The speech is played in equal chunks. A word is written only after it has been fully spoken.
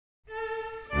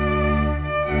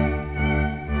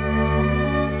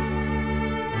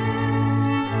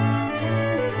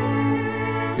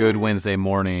Good Wednesday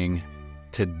morning.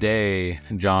 Today,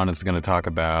 John is going to talk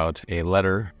about a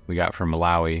letter we got from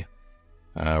Malawi.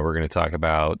 We're going to talk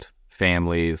about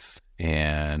families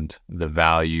and the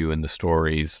value and the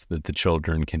stories that the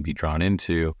children can be drawn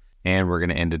into. And we're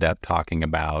going to end it up talking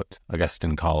about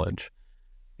Augustine College.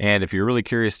 And if you're really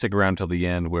curious, stick around till the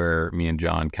end where me and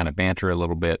John kind of banter a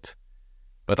little bit.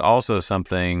 But also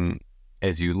something,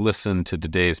 as you listen to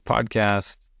today's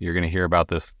podcast, you're going to hear about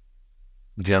this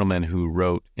gentleman who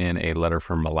wrote in a letter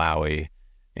from Malawi.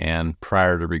 And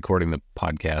prior to recording the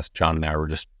podcast, John and I were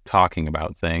just talking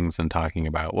about things and talking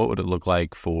about what would it look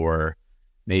like for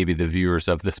maybe the viewers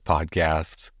of this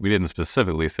podcast. We didn't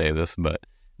specifically say this, but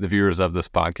the viewers of this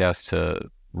podcast to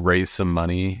raise some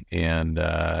money and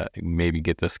maybe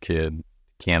get this kid,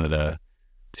 Canada,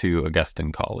 to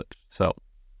Augustine College. So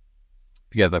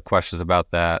if you guys have questions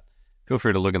about that, feel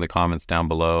free to look in the comments down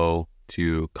below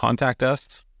to contact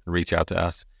us, reach out to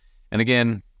us. And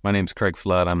again, my name's Craig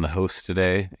Flood. I'm the host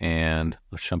today, and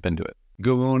let's jump into it.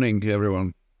 Good morning,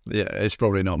 everyone. Yeah, it's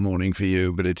probably not morning for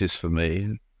you, but it is for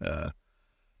me.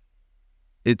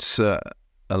 It's a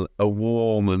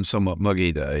warm and somewhat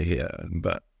muggy day here,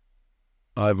 but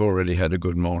I've already had a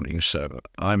good morning, so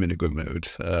I'm in a good mood.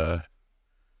 The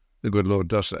good Lord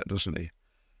does that, doesn't he?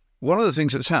 One of the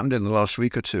things that's happened in the last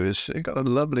week or two is I got a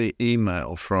lovely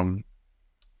email from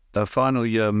a final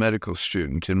year medical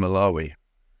student in Malawi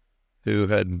who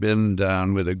had been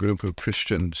down with a group of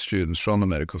Christian students from the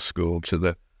medical school to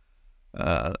the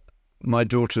my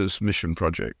daughter's mission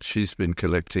project. She's been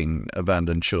collecting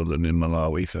abandoned children in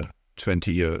Malawi for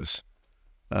 20 years,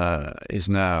 is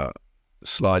now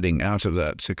sliding out of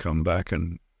that to come back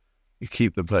and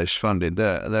keep the place funded.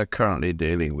 They're currently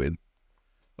dealing with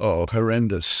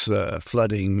horrendous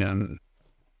flooding and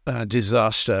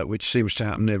disaster, which seems to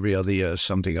happen every other year,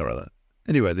 something or other.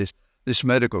 Anyway, this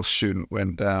medical student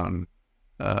went down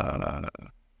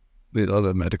with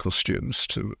other medical students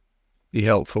to be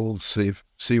helpful,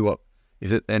 see what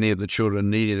if any of the children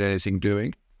needed anything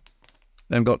doing.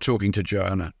 Then got talking to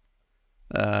Joanna,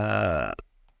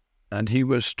 and he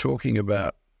was talking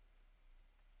about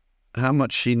how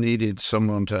much he needed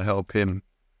someone to help him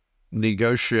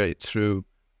negotiate through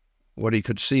what he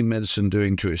could see medicine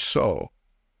doing to his soul,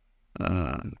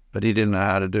 but he didn't know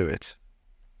how to do it.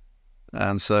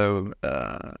 And so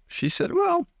she said,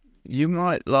 well, you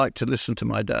might like to listen to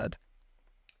my dad.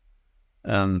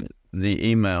 And the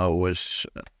email was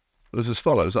as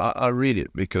follows. I read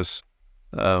it because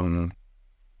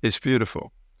it's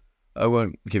beautiful. I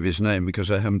won't give his name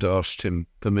because I haven't asked him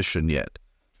permission yet.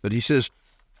 But he says,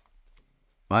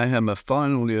 I am a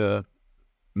final year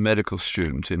medical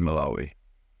student in Malawi.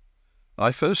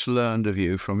 I first learned of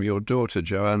you from your daughter,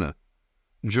 Joanna,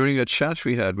 during a chat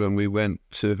we had when we went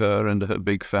to her and her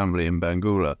big family in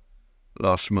Bangula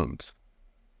last month.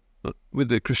 With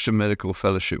the Christian Medical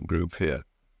Fellowship group here,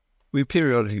 we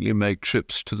periodically make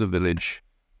trips to the village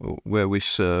where we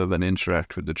serve and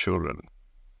interact with the children.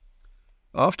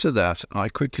 After that, I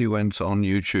quickly went on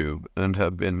YouTube and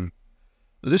have been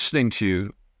listening to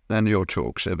you and your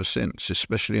talks ever since,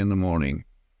 especially in the morning.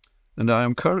 And I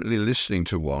am currently listening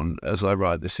to one as I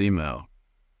write this email.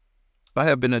 I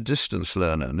have been a distance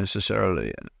learner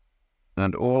necessarily,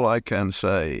 and all I can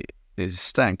say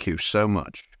is thank you so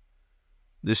much.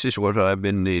 This is what I have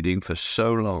been needing for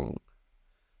so long.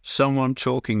 Someone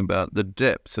talking about the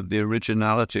depth of the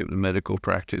originality of the medical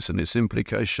practice and its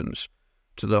implications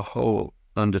to the whole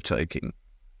undertaking,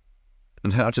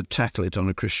 and how to tackle it on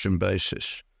a Christian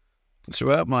basis.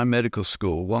 Throughout my medical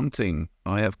school, one thing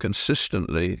I have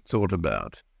consistently thought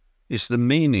about is the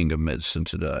meaning of medicine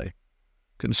today,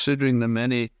 considering the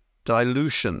many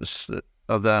dilutions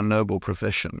of our noble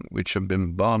profession which have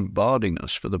been bombarding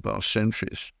us for the past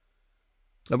centuries.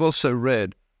 I've also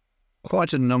read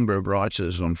quite a number of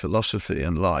writers on philosophy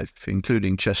and life,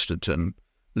 including Chesterton,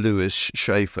 Lewis,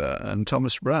 Schaeffer, and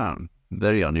Thomas Brown.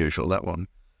 Very unusual, that one.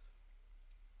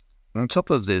 On top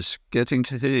of this, getting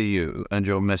to hear you and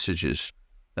your messages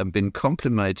have been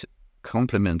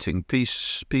complementing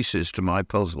pieces to my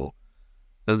puzzle,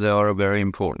 and they are a very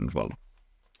important one.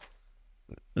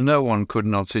 No one could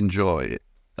not enjoy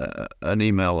an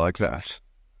email like that.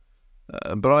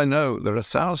 But I know there are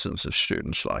thousands of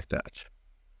students like that.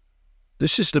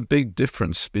 This is the big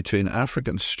difference between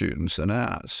African students and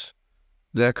ours,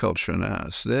 their culture and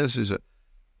ours. Theirs is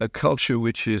a culture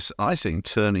which is, I think,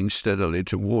 turning steadily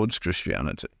towards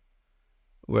Christianity,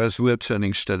 whereas we're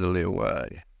turning steadily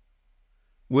away.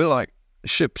 We're like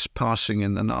ships passing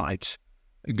in the night,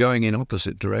 going in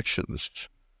opposite directions.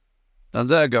 And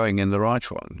they're going in the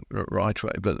right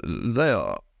way, but they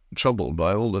are troubled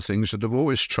by all the things that have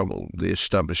always troubled the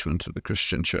establishment of the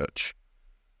Christian church.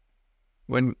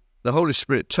 when the Holy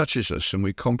Spirit touches us and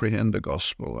we comprehend the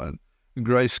gospel and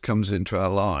grace comes into our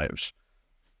lives,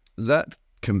 that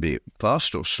can be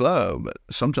fast or slow, but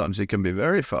sometimes it can be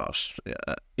very fast,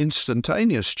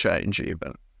 instantaneous change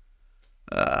even.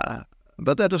 But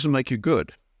that doesn't make you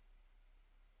good.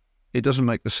 It doesn't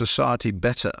make the society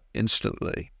better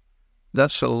instantly.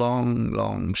 That's a long,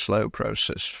 long, slow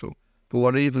process. For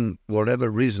whatever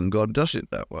reason, God does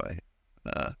it that way.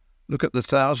 Look at the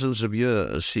thousands of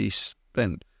years He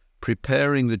spent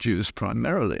preparing the Jews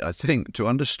primarily, I think, to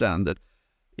understand that,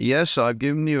 yes, I've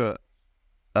given you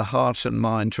a heart and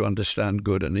mind to understand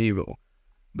good and evil,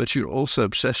 but you're also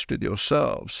obsessed with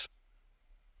yourselves.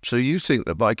 So you think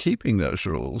that by keeping those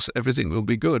rules, everything will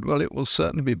be good. Well, it will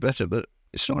certainly be better, but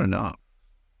it's not enough.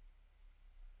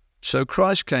 So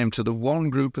Christ came to the one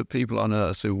group of people on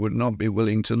earth who would not be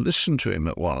willing to listen to Him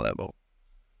at one level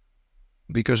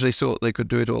because they thought they could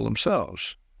do it all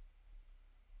themselves.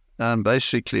 And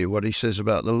basically what He says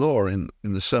about the law in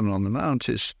the Sermon on the Mount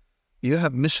is, you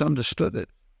have misunderstood it.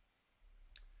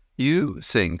 You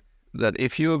think that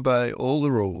if you obey all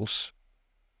the rules,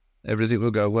 everything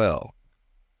will go well.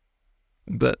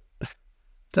 But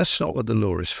that's not what the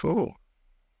law is for.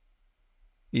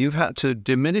 You've had to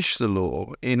diminish the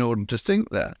law in order to think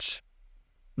that.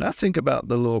 Now think about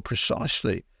the law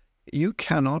precisely. You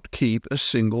cannot keep a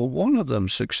single one of them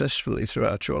successfully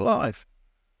throughout your life.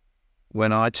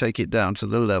 When I take it down to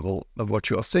the level of what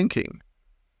you're thinking,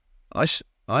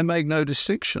 I make no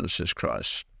distinctions, says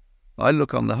Christ. I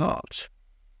look on the heart.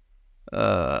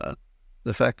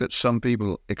 The fact that some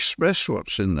people express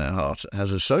what's in their heart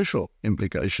has a social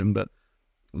implication, but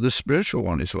the spiritual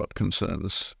one is what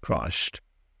concerns Christ.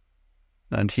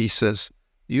 And He says,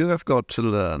 you have got to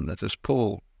learn that, as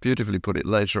Paul beautifully put it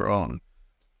later on,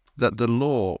 that the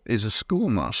law is a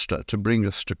schoolmaster to bring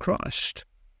us to Christ.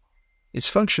 Its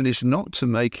function is not to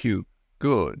make you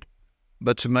good,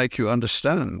 but to make you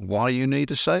understand why you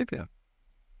need a Saviour.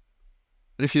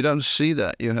 And if you don't see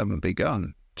that, you haven't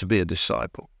begun to be a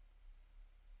disciple.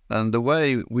 And the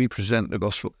way we present the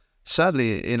gospel,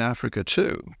 sadly in Africa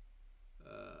too,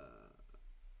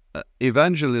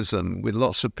 evangelism with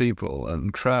lots of people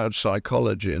and crowd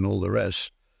psychology and all the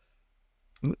rest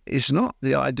is not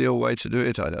the ideal way to do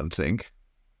it, I don't think.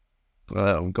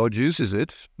 God uses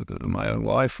it. My own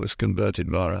wife was converted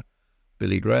via a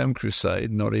Billy Graham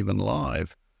crusade, not even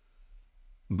live.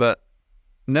 But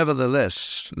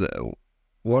nevertheless,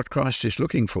 what Christ is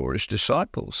looking for is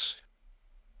disciples.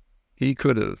 He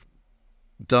could have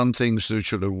done things that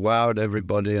should have wowed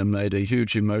everybody and made a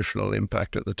huge emotional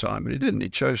impact at the time, but He didn't. He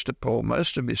chose to pour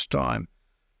most of His time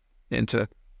into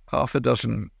half a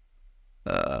dozen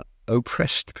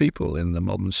oppressed people in the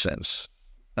modern sense,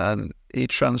 and He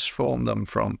transformed them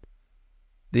from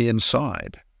the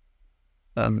inside.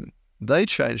 And they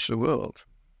changed the world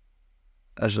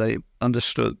as they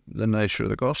understood the nature of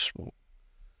the gospel.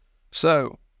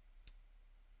 So,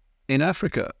 in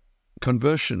Africa,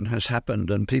 conversion has happened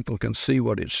and people can see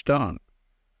what it's done.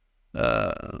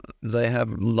 They have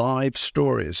live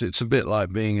stories. It's a bit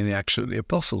like being in the Acts of the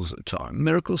Apostles at the time.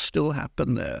 Miracles still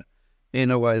happen there in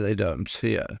a way they don't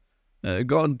here.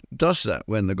 God does that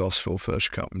when the gospel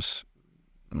first comes.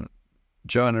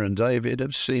 Jonah and David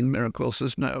have seen miracles.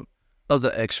 There's no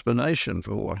other explanation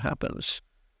for what happens.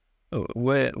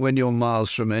 When you're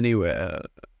miles from anywhere,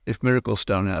 if miracles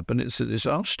don't happen, it's a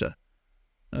disaster.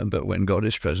 But when God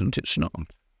is present, it's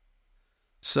not.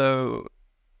 So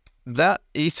that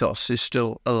ethos is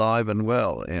still alive and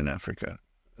well in Africa.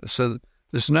 So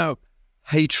there's no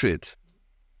hatred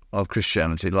of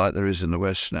Christianity like there is in the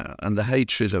West now, and the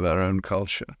hatred of our own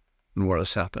culture and what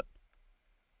has happened.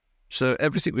 So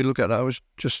everything we look at, I was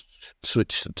just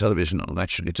switched the television on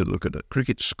actually to look at a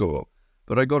cricket score,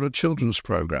 but I got a children's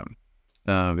program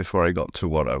before I got to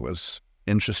what I was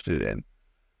interested in.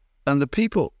 And the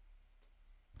people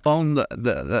on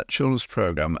that children's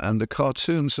program and the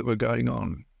cartoons that were going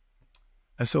on,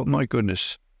 I thought, my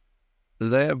goodness,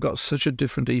 they have got such a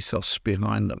different ethos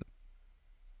behind them.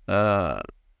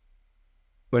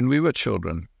 When we were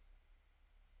children,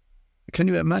 can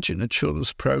you imagine a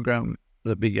children's program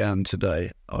that began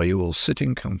today? Are you all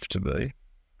sitting comfortably?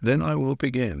 Then I will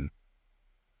begin.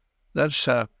 That's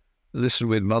how Listen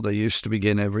with Mother used to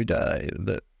begin every day,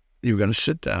 that you're going to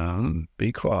sit down,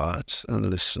 be quiet and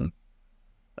listen.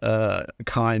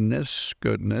 Kindness,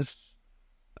 goodness,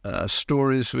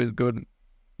 stories with good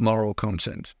moral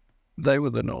content. They were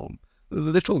the norm.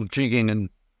 Little jigging and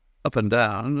up and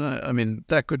down, I mean,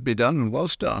 that could be done and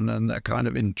was done, and that kind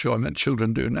of enjoyment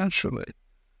children do naturally.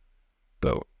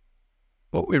 But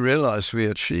what we realized we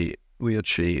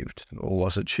achieved, or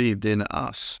was achieved in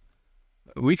us,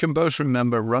 We can both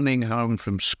remember running home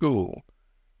from school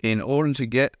in order to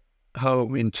get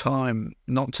home in time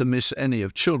not to miss any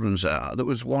of Children's Hour. There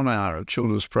was 1 hour of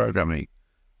children's programming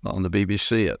on the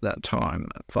BBC at that time,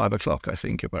 at 5 o'clock, I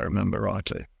think, if I remember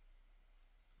rightly.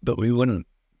 But we wouldn't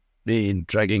be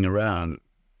dragging around.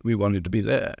 We wanted to be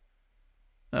there.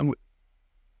 And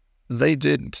they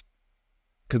did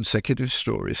consecutive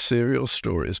stories, serial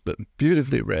stories, but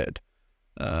beautifully read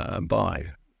by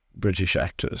British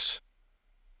actors.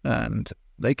 And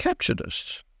they captured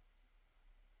us.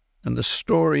 And the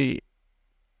story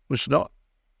was not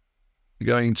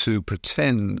going to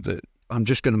pretend that I'm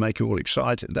just going to make you all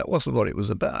excited. That wasn't what it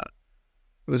was about.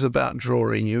 It was about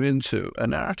drawing you into a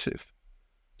narrative.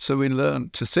 So we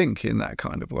learned to think in that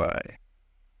kind of way.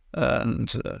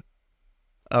 And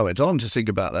I went on to think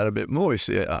about that a bit more. You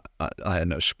see, I had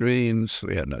no screens,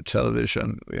 we had no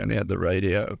television, we only had the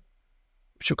radio,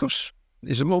 which of course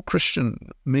is a more Christian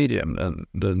medium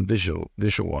than visual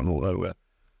one, although we're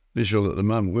visual at the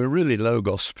moment. We're really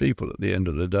Logos people at the end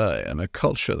of the day, and a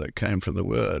culture that came from the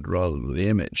word rather than the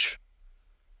image.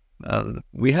 And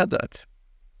we had that.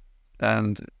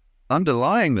 And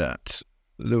underlying that,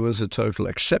 there was a total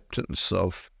acceptance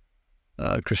of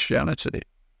Christianity.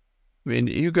 I mean,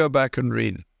 you go back and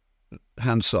read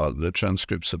Hansard, the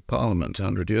transcripts of Parliament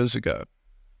 100 years ago,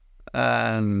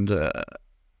 and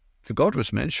God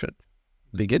was mentioned,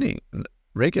 beginning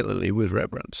regularly with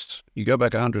reverence. You go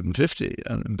back 150,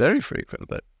 and very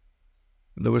frequently,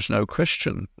 there was no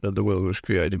question that the world was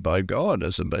created by God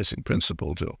as a basic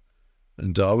principle till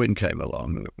Darwin came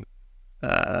along,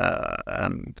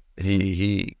 and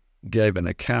he gave an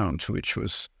account which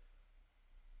was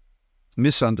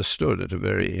misunderstood at a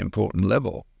very important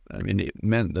level. I mean, it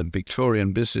meant that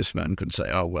Victorian businessmen could say,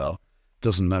 oh, well, it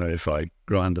doesn't matter if I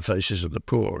grind the faces of the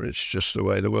poor, it's just the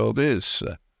way the world is.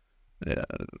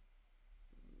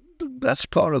 That's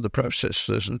part of the process.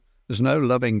 There's no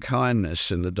loving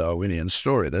kindness in the Darwinian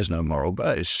story. There's no moral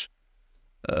base.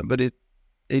 But it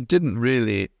didn't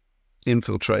really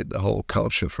infiltrate the whole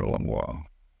culture for a long while.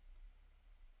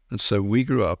 And so we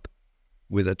grew up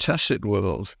with a tacit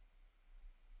world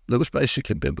that was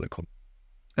basically biblical.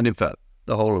 And in fact,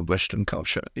 the whole of Western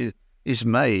culture is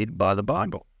made by the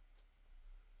Bible.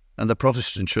 And the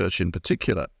Protestant church in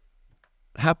particular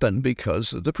happened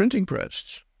because of the printing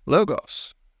press,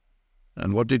 Logos.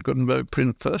 And what did Gutenberg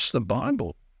print first? The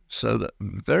Bible. So that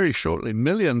very shortly,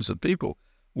 millions of people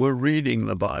were reading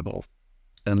the Bible.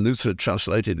 And Luther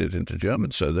translated it into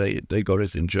German, so they got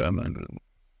it in German.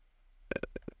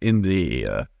 In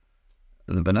the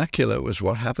vernacular was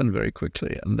what happened very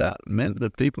quickly, and that meant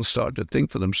that people started to think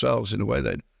for themselves in a way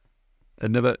they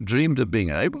had never dreamed of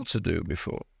being able to do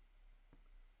before.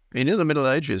 In the Middle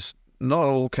Ages, not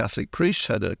all Catholic priests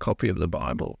had a copy of the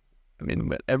Bible. I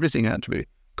mean, everything had to be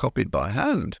copied by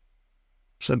hand.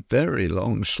 It's a very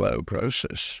long, slow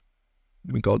process.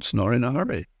 I mean, God's not in a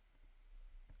hurry.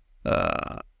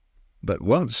 But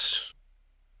once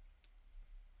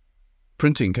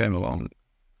printing came along,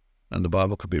 and the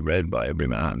Bible could be read by every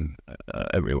man,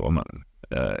 every woman,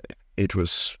 it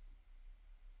was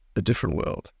a different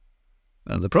world.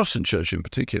 And the Protestant church in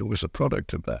particular was a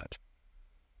product of that.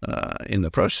 In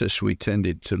the process, we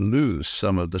tended to lose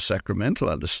some of the sacramental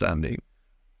understanding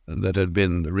that had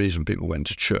been the reason people went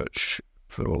to church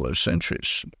for all those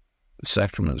centuries. The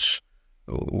sacraments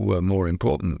were more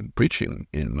important. Preaching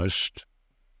in most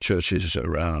churches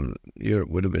around Europe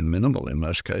would have been minimal in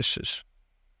most cases.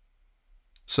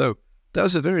 So that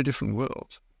was a very different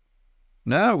world.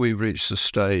 Now we've reached the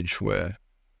stage where,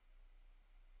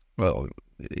 well,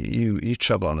 you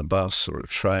travel on a bus or a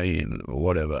train or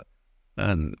whatever,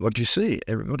 and what do you see?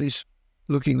 Everybody's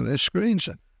looking at their screens.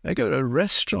 They go to a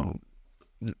restaurant.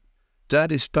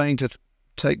 Dad is paying to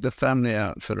take the family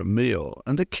out for a meal,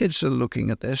 and the kids are looking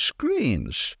at their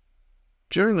screens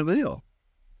during the meal.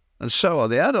 And so are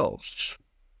the adults.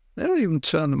 They don't even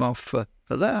turn them off for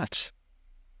that.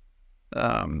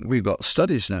 We've got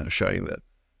studies now showing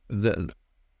that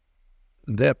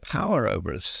their power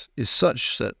over us is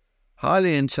such that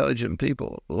highly intelligent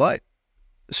people, like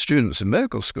students in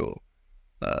medical school,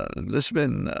 there's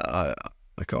been, I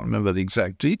can't remember the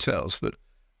exact details, but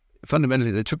fundamentally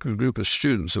they took a group of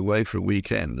students away for a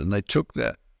weekend and they took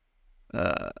their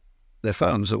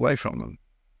phones away from them.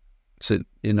 Said,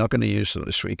 you're not going to use them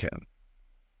this weekend.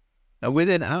 And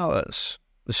within hours,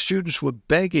 the students were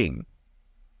begging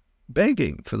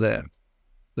for their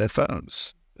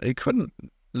phones. They couldn't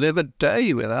live a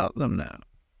day without them now.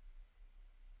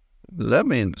 That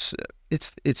means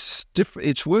it's different.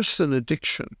 It's worse than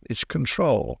addiction. It's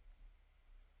control.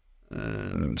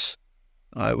 And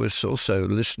I was also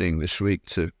listening this week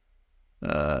to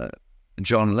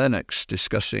John Lennox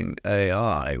discussing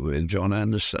AI with John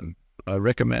Anderson. I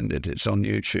recommend it. It's on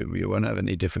YouTube. You won't have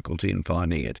any difficulty in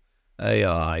finding it.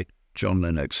 AI, John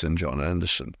Lennox and John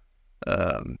Anderson.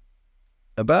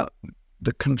 About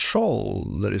the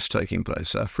control that is taking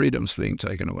place, our freedom's being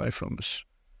taken away from us.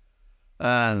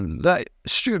 And that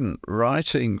student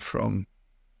writing from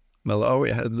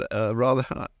Malawi had a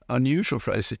rather unusual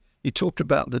phrase. He talked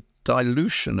about the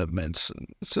dilution of medicine.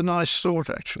 It's a nice thought,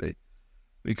 actually,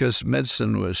 because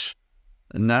medicine was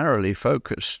narrowly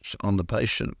focused on the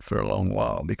patient for a long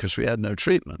while because we had no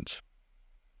treatment.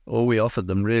 All we offered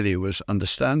them really was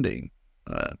understanding.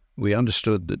 We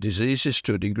understood the diseases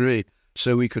to a degree,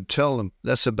 so we could tell them,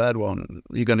 that's a bad one,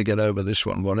 you're going to get over this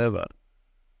one, whatever.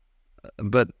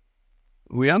 But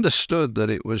we understood that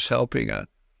it was helping a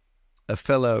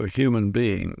fellow human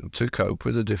being to cope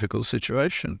with a difficult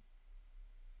situation.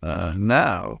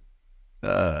 Now,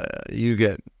 you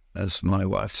get, as my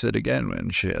wife said again when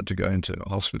she had to go into a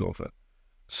hospital for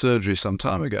surgery some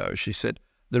time ago, she said,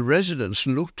 the residents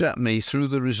looked at me through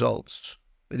the results.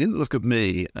 They didn't look at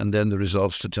me and then the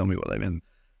results to tell me what they meant.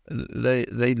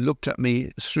 They looked at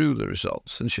me through the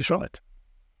results, and she's right.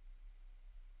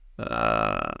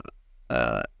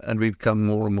 And we've become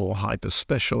more and more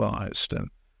hyper-specialized, and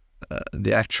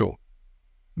the actual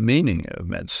meaning of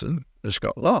medicine has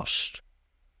got lost.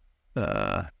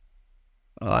 I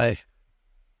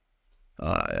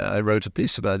wrote a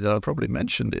piece about it. I probably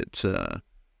mentioned it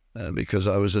because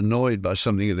I was annoyed by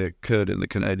something that occurred in the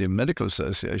Canadian Medical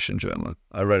Association Journal.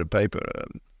 I wrote a paper.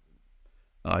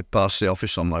 I passed the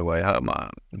office on my way home.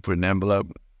 I put an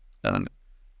envelope and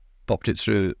popped it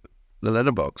through the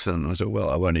letterbox, and I said, well,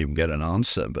 I won't even get an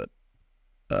answer, but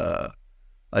I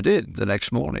did the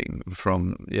next morning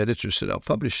from the editor who said, I'll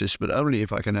publish this, but only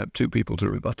if I can have two people to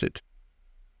rebut it.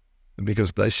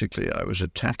 Because basically I was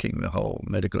attacking the whole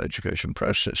medical education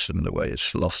process and the way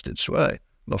it's lost its way,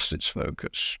 lost its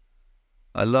focus.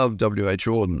 I love W.H.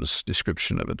 Auden's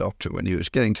description of a doctor when he was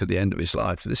getting to the end of his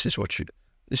life. This is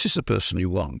the person you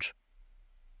want.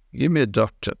 Give me a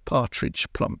doctor, partridge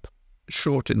plump,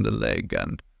 short in the leg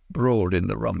and broad in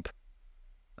the rump,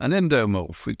 an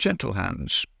endomorph with gentle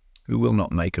hands, who will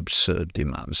not make absurd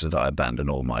demands that I abandon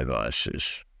all my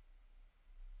vices.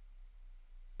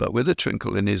 But with a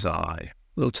twinkle in his eye,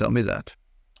 will tell me that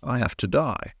I have to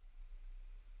die.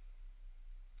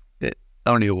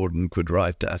 Only Auden could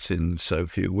write that in so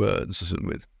few words and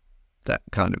with that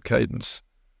kind of cadence.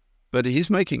 But he's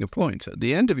making a point. At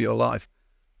the end of your life,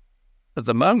 at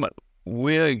the moment,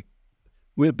 we're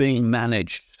being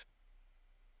managed.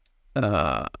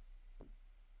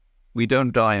 We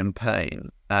don't die in pain.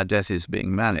 Our death is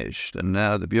being managed, and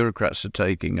now the bureaucrats are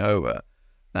taking over,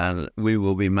 and we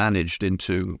will be managed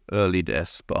into early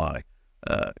death by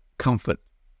comfort.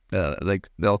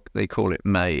 They call it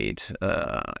MAID.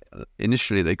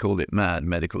 Initially, they called it MAD,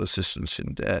 Medical Assistance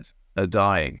in Death,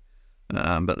 Dying.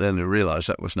 But then they realized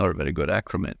that was not a very good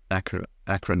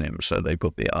acronym, so they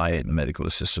put the I in Medical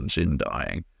Assistance in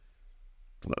Dying.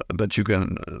 But you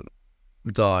can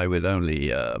die with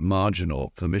only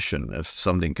marginal permission if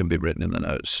something can be written in the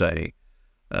notes saying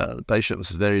the patient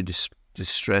was very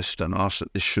distressed and asked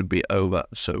that this should be over,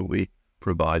 so we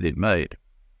provided MAID.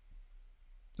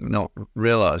 Not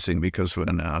realizing, because we're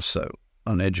now so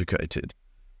uneducated,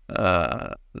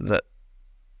 that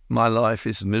my life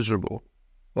is miserable.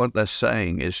 What they're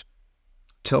saying is,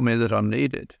 tell me that I'm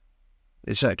needed.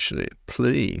 It's actually a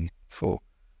plea for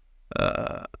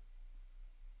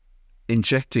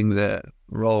injecting their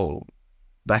role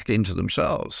back into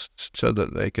themselves so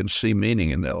that they can see meaning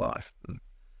in their life.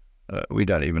 We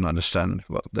don't even understand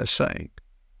what they're saying.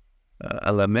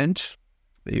 A lament,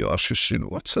 you ask a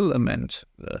student, what's a lament?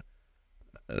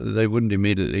 They wouldn't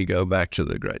immediately go back to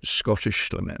the great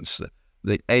Scottish laments,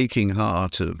 the aching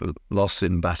heart of loss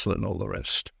in battle and all the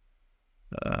rest.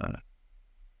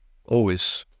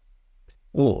 Always,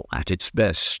 all at its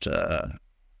best,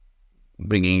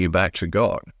 bringing you back to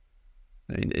God.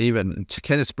 I mean, even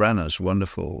Kenneth Branagh's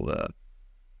wonderful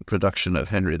production of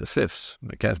Henry V.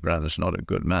 Kenneth Branagh's not a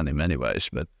good man in many ways,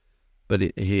 but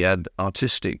he had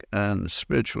artistic and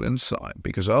spiritual insight,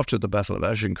 because after the Battle of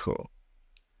Agincourt,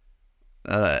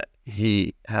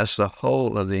 he has the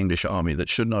whole of the English army that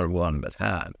should not have won but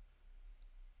had,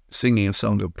 singing a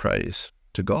song of praise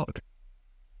to God.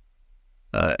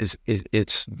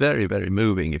 It's very, very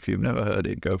moving. If you've never heard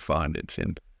it, go find it.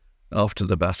 After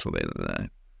the battle in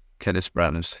Kenneth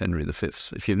Branagh's Henry V.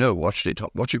 If you've never watched it,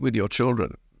 watch it with your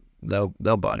children.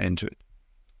 They'll buy into it.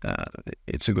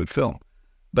 It's a good film.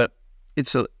 But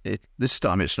this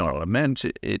time it's not a lament.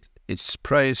 It's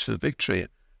praise for victory.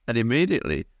 And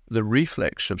immediately the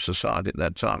reflex of society at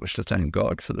that time was to thank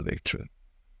God for the victory.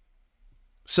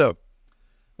 So,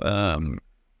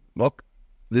 what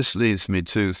this leads me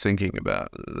to thinking about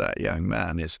that young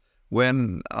man is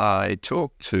when I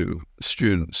talk to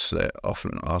students, they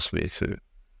often ask me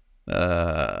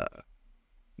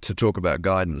to talk about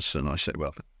guidance, and I say,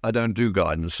 well, I don't do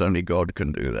guidance, only God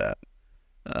can do that.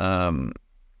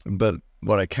 But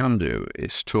what I can do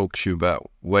is talk to you about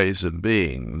ways of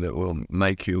being that will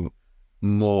make you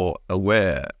more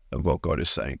aware of what God is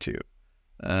saying to you.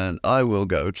 And I will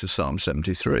go to Psalm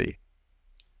 73,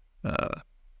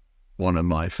 one of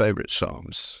my favorite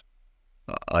Psalms.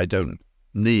 I don't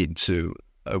need to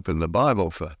open the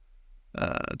Bible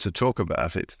to talk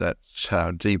about it. That's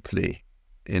how deeply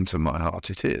into my heart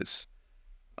it is.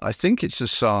 I think it's a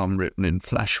psalm written in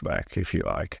flashback, if you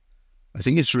like. I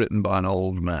think it's written by an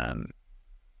old man,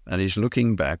 and he's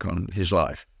looking back on his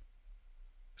life.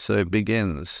 So it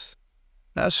begins,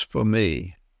 "As for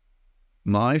me,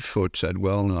 my foot had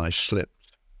well nigh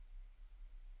slipped."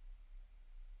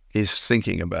 He's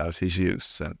thinking about his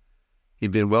youth, and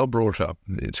he'd been well brought up.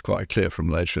 It's quite clear from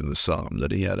later in the psalm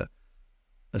that he had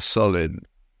a solid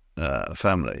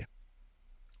family.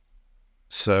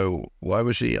 So why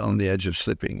was he on the edge of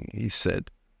slipping? He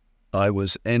said, "I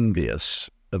was envious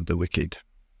of the wicked."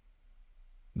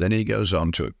 Then he goes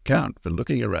on to account for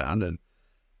looking around, and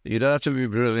you don't have to be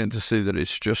brilliant to see that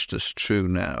it's just as true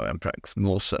now, and perhaps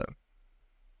more so.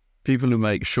 People who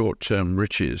make short-term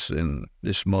riches in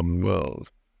this modern world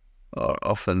are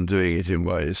often doing it in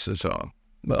ways that are,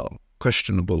 well,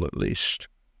 questionable at least.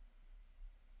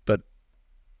 But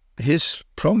his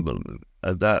problem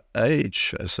at that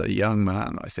age, as a young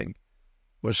man, I think,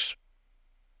 was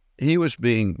he was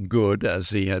being good as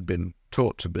he had been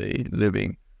taught to be,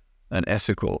 living an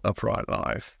ethical, upright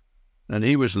life, and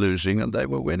he was losing and they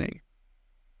were winning.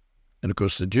 And of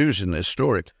course, the Jews in this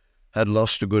story had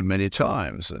lost a good many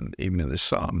times, and even in the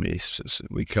psalm, he says,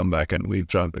 we come back and we've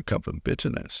drunk a cup of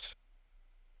bitterness.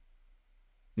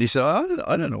 He said,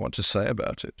 I don't know what to say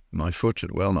about it. My foot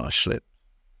had well nigh slipped.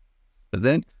 But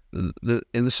then,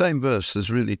 in the same verse,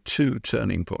 there's really two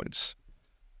turning points.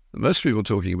 Most people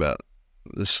talking about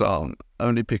the psalm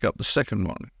only pick up the second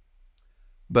one.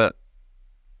 But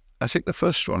I think the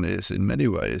first one is, in many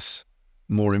ways,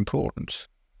 more important.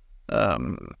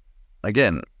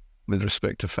 Again, with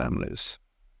respect to families.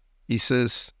 He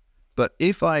says, but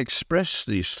if I express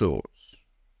these thoughts,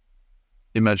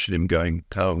 imagine him going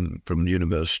home from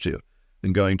university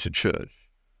and going to church.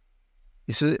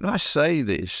 He says, if I say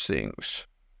these things,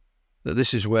 that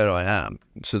this is where I am,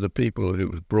 to the people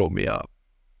who have brought me up,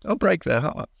 I'll break their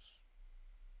hearts.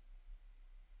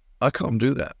 I can't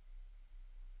do that.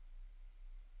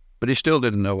 But he still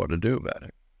didn't know what to do about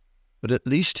it. But at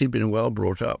least he'd been well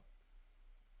brought up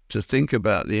to think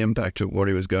about the impact of what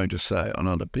he was going to say on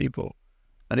other people.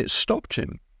 And it stopped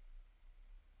him.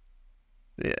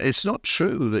 It's not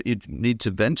true that you need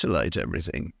to ventilate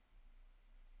everything.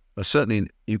 But certainly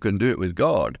you can do it with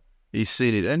God. He's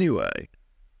seen it anyway.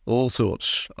 All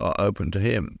thoughts are open to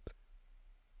him.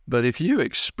 But if you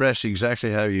express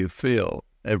exactly how you feel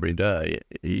every day,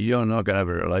 you're not going to have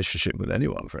a relationship with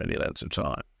anyone for any length of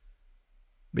time.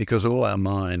 Because all our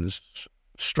minds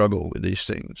struggle with these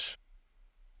things.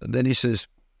 And then he says,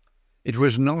 it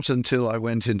was not until I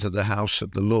went into the house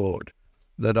of the Lord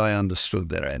that I understood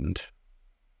their end.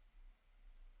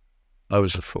 I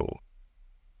was a fool.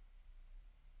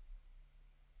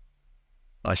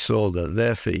 I saw that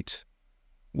their feet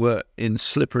were in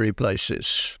slippery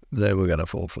places. They were going to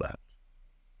fall flat.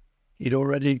 He'd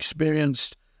already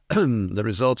experienced the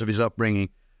result of his upbringing.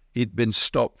 He'd been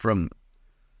stopped from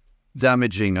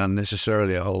damaging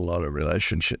unnecessarily a whole lot of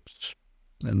relationships.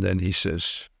 And then he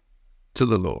says to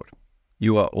the Lord,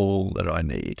 you are all that I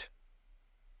need.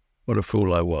 What a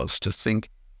fool I was to think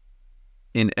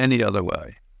in any other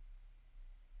way.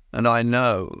 And I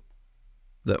know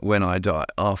that when I die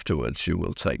afterwards, you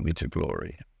will take me to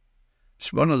glory.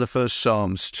 It's one of the first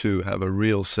Psalms to have a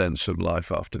real sense of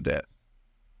life after death.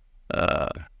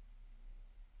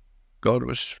 God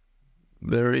was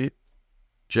very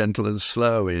gentle and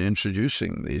slow in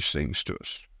introducing these things to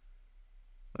us.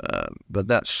 But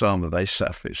that Psalm of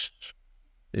Asaph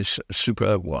is a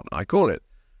superb one. I call it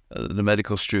the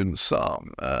medical student's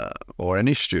psalm, or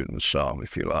any student's psalm,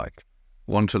 if you like,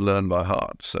 one to learn by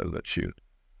heart, so that you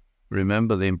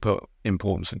remember the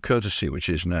importance of courtesy, which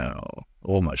is now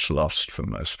almost lost for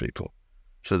most people.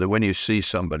 So that when you see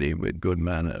somebody with good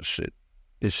manners,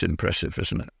 it's impressive,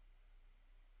 isn't it?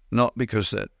 Not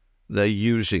because they're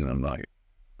using them like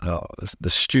the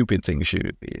stupid things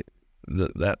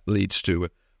that leads to,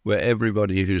 where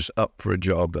everybody who's up for a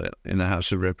job in the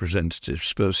House of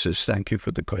Representatives first says, thank you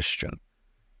for the question.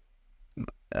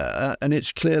 And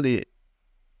it's clearly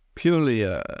purely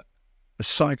a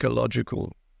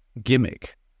psychological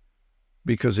gimmick,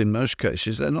 because in most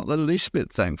cases they're not the least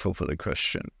bit thankful for the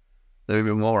question. They're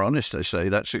even more honest. They say,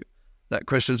 that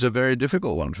question's a very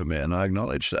difficult one for me, and I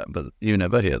acknowledge that, but you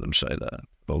never hear them say that,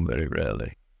 or very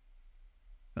rarely.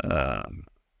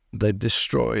 They've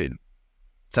destroyed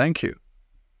thank you,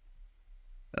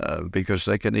 because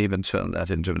they can even turn that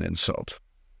into an insult.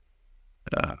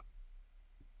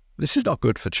 This is not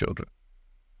good for children.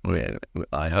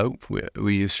 I hope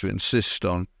we used to insist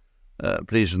on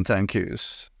please and thank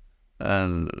yous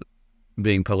and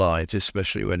being polite,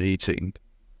 especially when eating.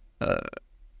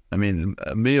 I mean,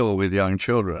 a meal with young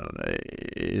children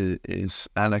is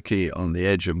anarchy on the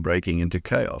edge of breaking into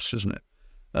chaos, isn't it?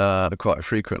 Quite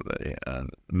frequently, and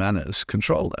manners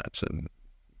control that, and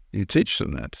you teach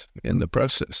them that in the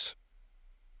process.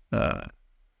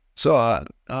 So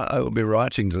I will be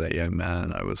writing to that young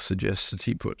man. I will suggest that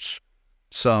he puts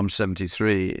Psalm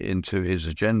 73 into his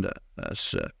agenda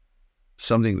as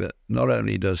something that not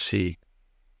only does he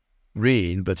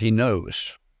read, but he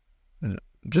knows.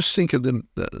 Just think of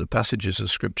the passages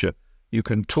of Scripture you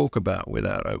can talk about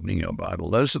without opening your Bible.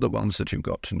 Those are the ones that you've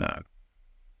got to know.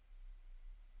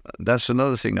 That's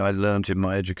another thing I learned in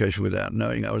my education without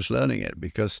knowing I was learning it,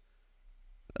 because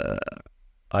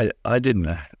I didn't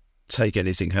take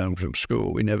anything home from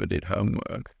school. We never did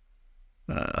homework.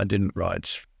 I didn't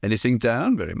write anything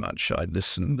down very much. I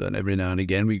listened, and every now and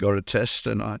again we got a test,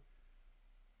 and I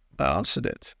answered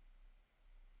it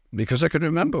because I could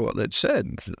remember what they'd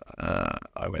said.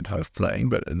 I went home playing,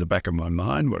 but in the back of my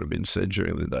mind, what had been said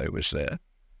during the day was there.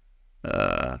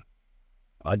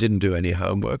 I didn't do any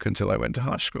homework until I went to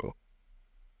high school.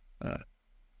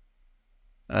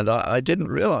 And I didn't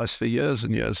realize for years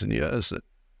and years and years that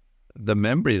the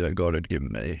memory that God had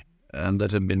given me, and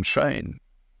that had been trained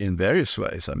in various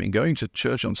ways. I mean, going to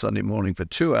church on Sunday morning for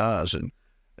 2 hours, and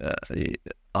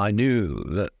I knew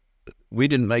that we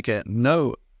didn't make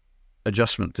no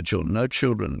adjustment for children, no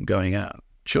children going out.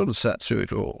 Children sat through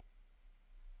it all.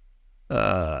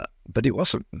 But it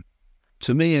wasn't.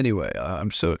 To me, anyway,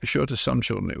 I'm so sure to some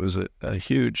children it was a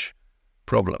huge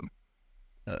problem.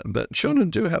 But children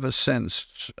do have a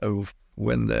sense of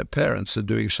when their parents are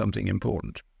doing something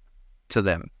important to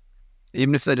them.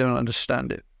 Even if they don't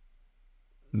understand it,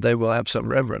 they will have some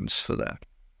reverence for that.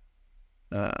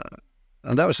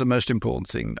 And that was the most important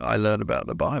thing I learned about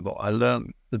the Bible. I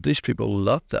learned that these people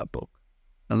loved that book,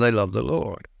 and they loved the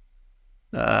Lord.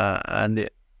 And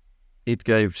it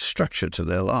gave structure to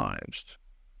their lives.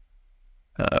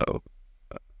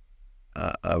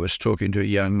 I was talking to a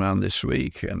young man this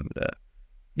week, and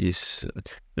he's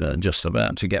just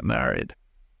about to get married.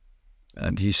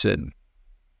 And he said,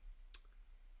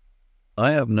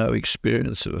 I have no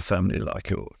experience of a family like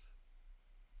yours.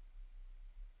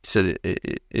 He said,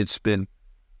 it's been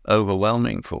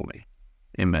overwhelming for me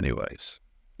in many ways,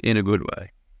 in a good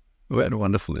way. We had a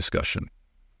wonderful discussion.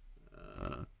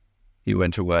 He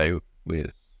went away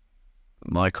with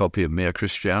my copy of Mere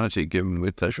Christianity, given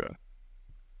with pleasure,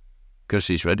 because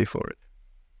he's ready for it.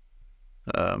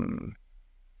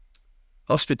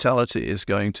 Hospitality is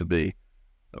going to be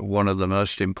one of the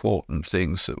most important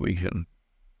things that we can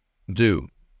do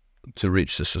to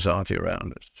reach the society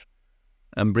around us,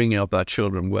 and bringing up our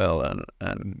children well,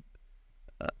 and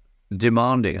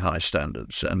demanding high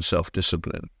standards and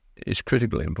self-discipline is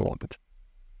critically important,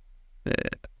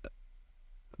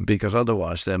 because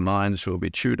otherwise their minds will be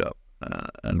chewed up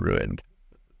and ruined.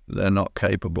 They're not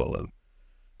capable of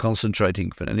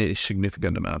concentrating for any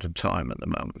significant amount of time at the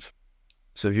moment.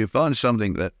 So if you find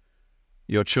something that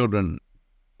your children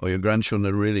or your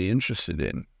grandchildren are really interested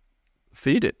in,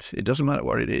 feed it. It doesn't matter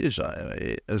what it is.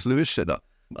 As Lewis said,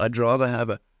 I'd rather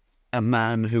have a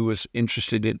man who was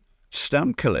interested in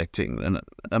stamp collecting than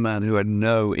a man who had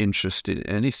no interest in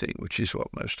anything, which is what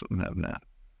most of them have now.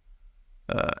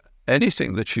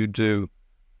 Anything that you do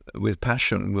with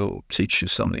passion will teach you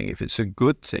something if it's a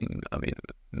good thing. I mean,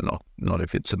 not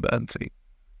if it's a bad thing.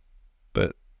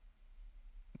 But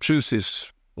truth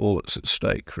is all that's at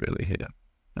stake, really, here.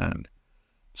 And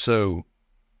so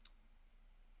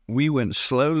we went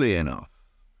slowly enough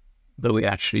that we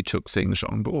actually took things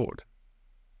on board.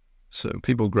 So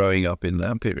people growing up in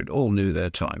that period all knew their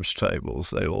times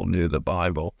tables. They all knew the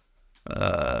Bible.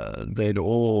 They'd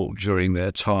all, during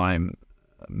their time,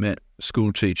 met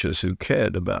school teachers who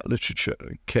cared about literature,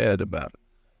 cared about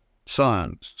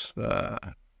science. The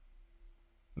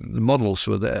models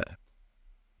were there.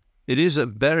 It is a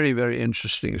very, very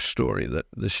interesting story that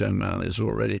this young man has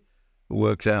already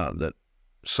worked out, that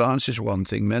science is one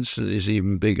thing, medicine is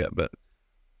even bigger, but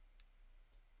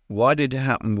why did it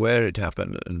happen, where it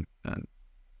happened, and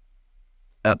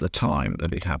at the time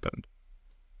that it happened.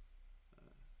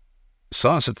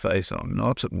 Science and faith are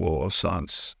not at war.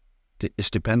 Science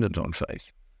is dependent on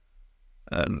faith.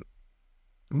 And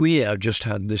we have just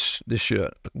had this year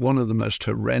one of the most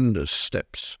horrendous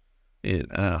steps in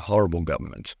horrible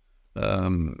government.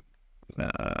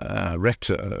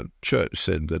 Rector at church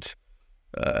said that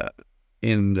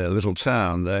in their little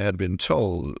town they had been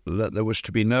told that there was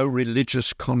to be no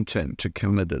religious content to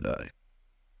Canada Day.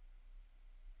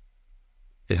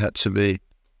 It had to be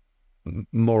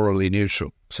morally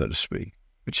neutral, so to speak,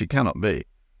 which it cannot be.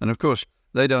 And of course,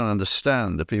 they don't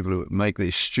understand, the people who make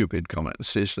these stupid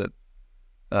comments, is that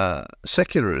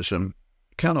secularism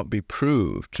cannot be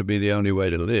proved to be the only way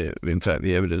to live. In fact,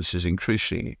 the evidence is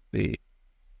increasingly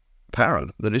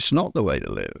apparent that it's not the way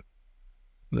to live,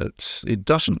 that it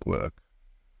doesn't work.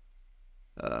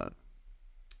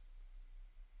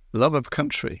 Love of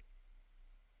country,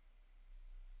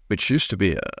 which used to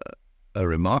be a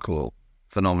remarkable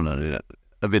phenomenon,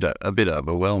 a bit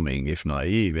overwhelming if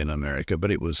naive in America,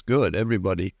 but it was good.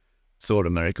 Everybody thought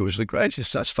America was the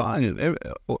greatest. That's fine.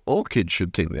 All kids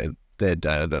should think their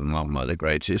dad and mom are the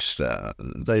greatest.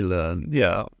 They learn,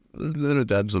 their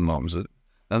dads and moms.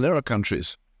 And there are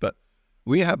countries, but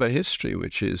we have a history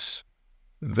which is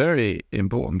very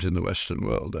important in the Western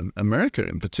world, and America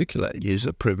in particular is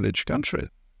a privileged country.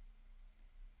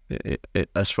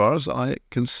 As far as I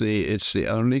can see, it's the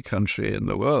only country in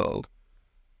the world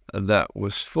that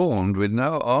was formed with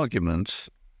no argument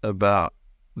about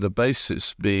the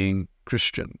basis being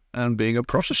Christian and being a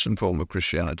Protestant form of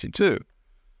Christianity too.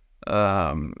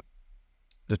 De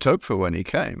Tocqueville, when he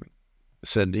came,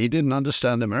 said he didn't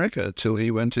understand America till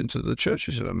he went into the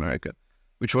churches of America,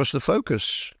 which was the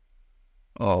focus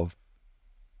of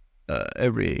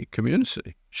every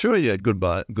community. Sure, you had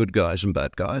good guys and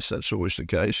bad guys. That's always the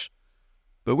case.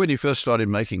 But when you first started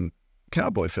making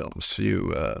cowboy films,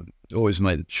 you always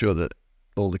made sure that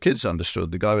all the kids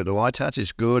understood the guy with the white hat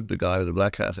is good, the guy with the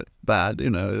black hat is bad.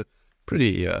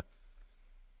 Pretty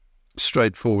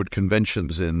straightforward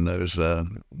conventions in those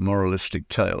moralistic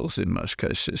tales in most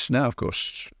cases. Now, of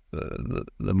course, the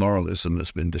moralism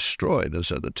has been destroyed, as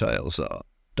the tales are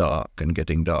dark and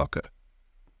getting darker,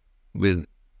 with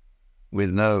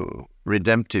no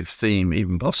redemptive theme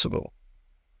even possible.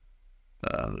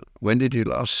 When did you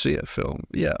last see a film?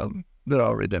 Yeah, there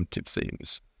are redemptive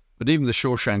themes. But even The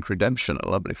Shawshank Redemption, a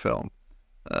lovely film,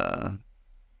 I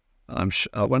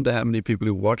wonder how many people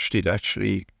who watched it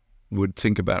actually would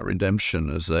think about redemption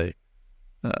as a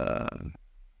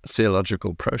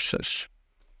theological process.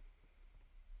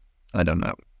 I don't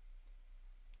know.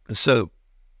 So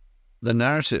the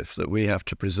narrative that we have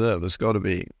to preserve has got to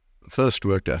be first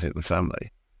worked out in the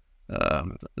family.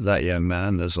 That young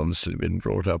man has honestly been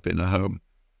brought up in a home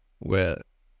where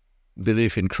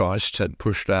belief in Christ had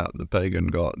pushed out the pagan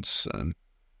gods, and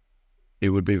it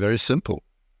would be very simple.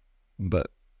 But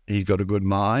he got a good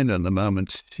mind, and the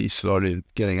moment he started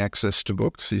getting access to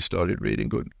books, he started reading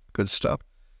good stuff.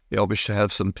 He obviously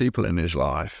had some people in his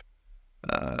life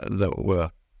that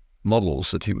were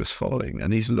models that he was following,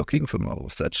 and he's looking for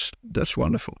models. That's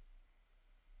wonderful.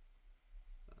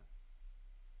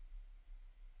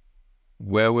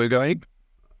 Where we're going,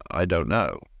 I don't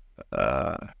know.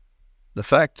 The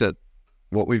fact that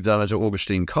what we've done at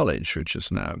Augustine College, which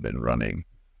has now been running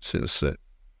since the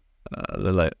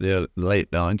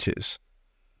late 90s,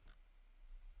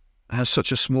 has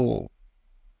such a small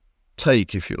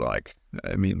take, if you like.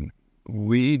 I mean,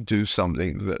 we do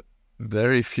something that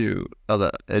very few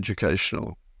other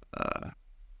educational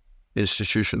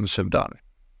institutions have done.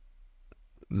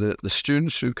 The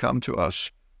students who come to us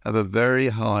have a very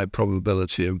high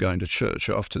probability of going to church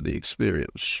after the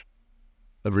experience,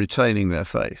 of retaining their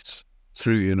faith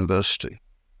through university.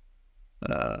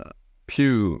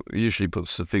 Pew usually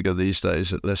puts the figure these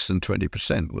days at less than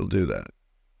 20% will do that.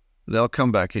 They'll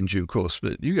come back in due course,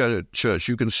 but you go to church,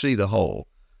 you can see the whole.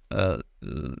 The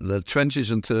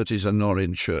 20s and 30s are not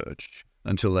in church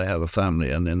until they have a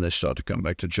family, and then they start to come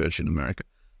back to church in America.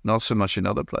 Not so much in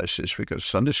other places, because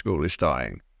Sunday school is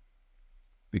dying.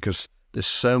 Because there's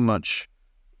so much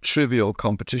trivial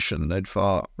competition, they'd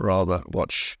far rather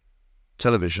watch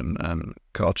television and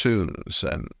cartoons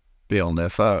and be on their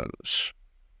phones.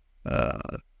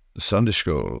 The Sunday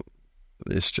school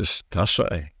is just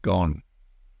passé, gone.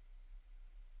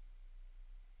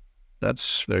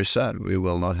 That's very sad. We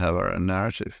will not have our own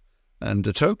narrative. And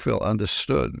de Tocqueville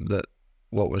understood that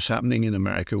what was happening in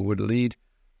America would lead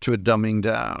to a dumbing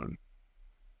down.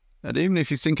 And even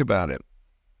if you think about it,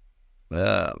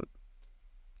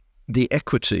 the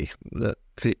equity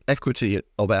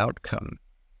of outcome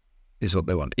is what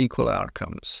they want, equal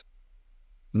outcomes.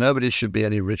 Nobody should be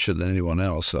any richer than anyone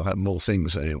else or have more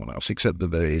things than anyone else, except the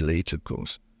very elite, of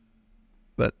course.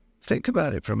 But think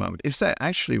about it for a moment. If they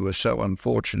actually were so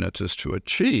unfortunate as to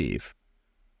achieve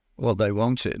what they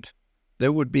wanted,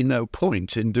 there would be no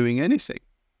point in doing anything.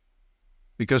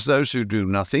 Because those who do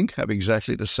nothing have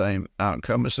exactly the same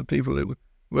outcome as the people who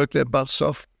work their butts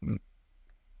off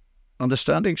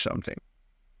understanding something.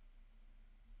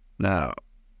 Now,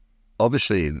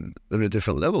 obviously, there are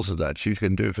different levels of that. You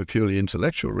can do it for purely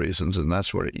intellectual reasons, and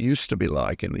that's what it used to be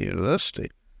like in the university.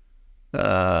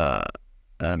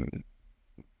 And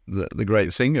the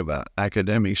great thing about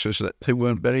academics was that they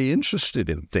weren't very interested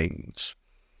in things.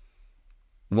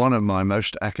 One of my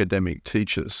most academic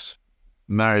teachers,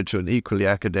 married to an equally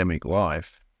academic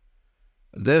wife,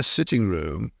 their sitting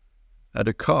room had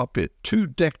a carpet, 2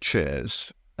 deck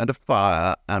chairs, and a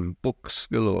fire and books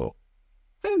galore.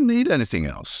 They didn't need anything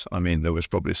else. I mean, there was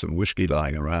probably some whiskey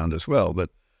lying around as well, but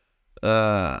they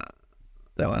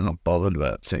were not bothered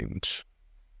about things.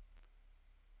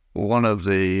 One of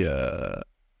the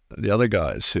other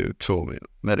guys who taught me at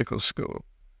medical school,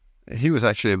 he was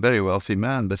actually a very wealthy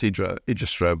man, but he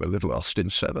just drove a little Austin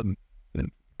 7.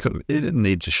 He didn't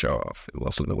need to show off. It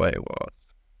wasn't the way it was.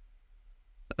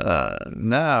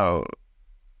 Now,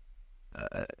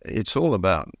 it's all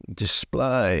about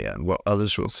display and what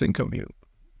others will think of you.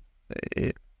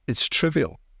 It's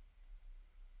trivial.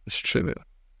 It's trivial.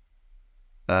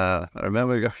 I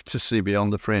remember going to see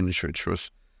Beyond the Fringe, which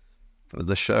was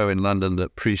the show in London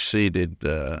that preceded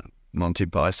Monty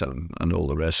Python and all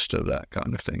the rest of that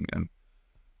kind of thing. And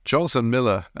Jonathan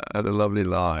Miller had a lovely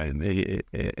line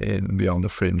in Beyond the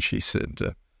Fringe. He said,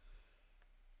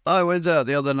 I went out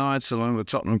the other night along the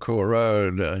Tottenham Court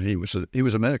Road. He was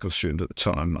a medical student at the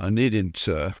time. I needed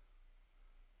a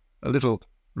little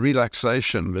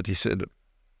relaxation, but he said,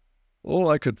 all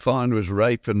I could find was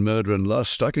rape and murder and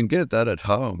lust. I can get that at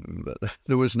home, but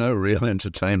there was no real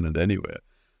entertainment anywhere.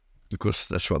 Of course,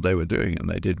 that's what they were doing, and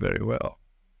they did very well.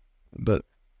 But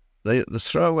the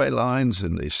throwaway lines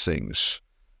in these things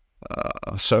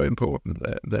are so important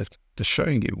that they're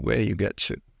showing you where you get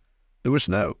to. There was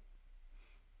no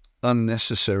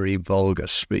unnecessary vulgar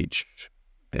speech.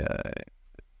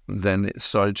 Then it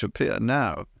started to appear.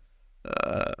 Now,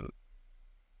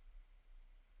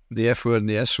 the F word and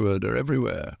the S word are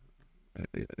everywhere.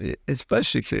 It's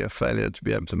basically a failure to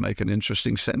be able to make an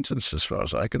interesting sentence as far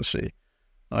as I can see.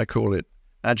 I call it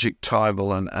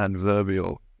adjectival and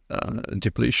adverbial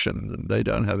depletion. They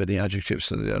don't have any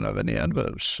adjectives and they don't have any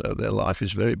adverbs, so their life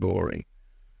is very boring.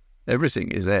 Everything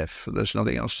is F. There's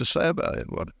nothing else to say about it.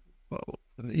 Well,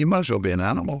 you might as well be an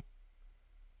animal.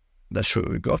 That's what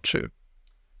we've got to.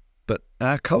 But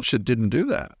our culture didn't do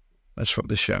that. That's what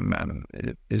this young man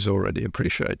is already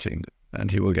appreciating,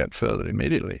 and he will get further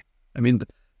immediately. I mean,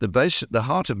 the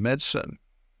heart of medicine,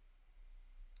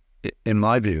 in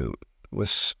my view,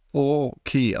 was 4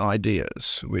 key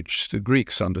ideas which the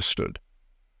Greeks understood,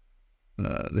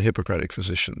 the Hippocratic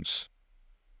physicians.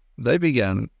 They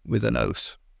began with an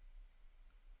oath,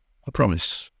 a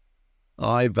promise.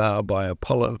 I vow by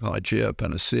Apollo, Hygeia,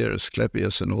 Panacea,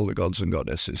 Asclepius, and all the gods and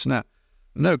goddesses. Now,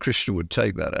 no Christian would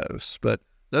take that oath, but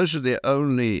those are the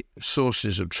only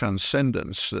sources of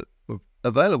transcendence that were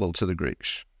available to the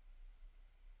Greeks.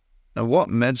 And what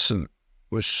medicine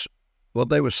was, what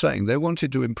they were saying, they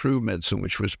wanted to improve medicine,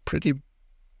 which was pretty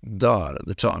dire at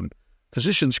the time.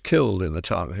 Physicians killed in the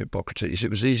time of Hippocrates.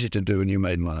 It was easy to do and you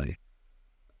made money.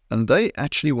 And they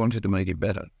actually wanted to make it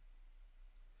better.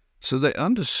 So they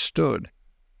understood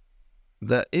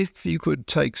that if you could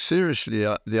take seriously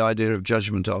the idea of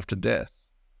judgment after death,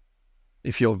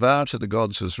 if your vow to the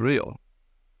gods was real,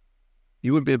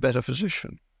 you would be a better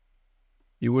physician.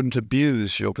 You wouldn't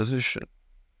abuse your position.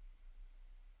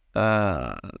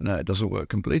 No, it doesn't work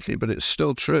completely, but it's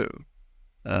still true.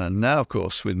 Now, of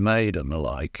course, with MAID and the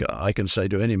like, I can say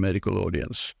to any medical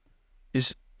audience,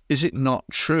 is it not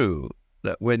true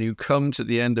that when you come to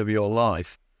the end of your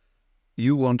life,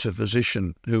 you want a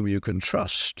physician whom you can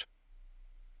trust?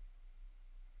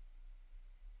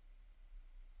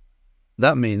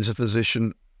 That means a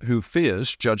physician who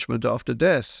fears judgment after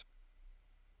death.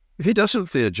 If he doesn't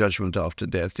fear judgment after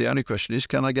death, the only question is,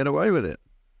 can I get away with it?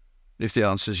 If the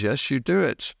answer is yes, you do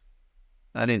it.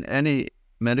 And in any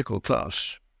medical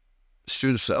class,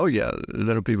 students say, oh yeah,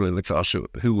 there are people in the class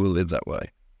who will live that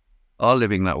way, are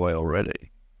living that way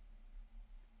already.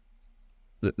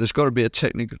 There's got to be a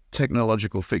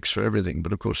technological fix for everything,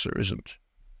 but of course there isn't.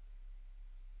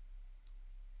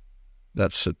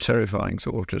 That's a terrifying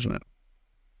thought, isn't it?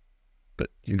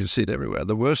 But you can see it everywhere.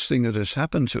 The worst thing that has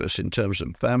happened to us in terms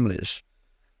of families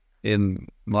in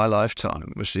my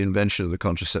lifetime was the invention of the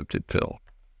contraceptive pill.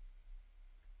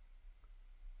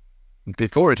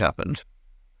 before it happened,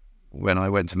 when I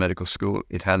went to medical school,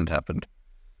 it hadn't happened.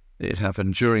 It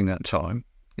happened during that time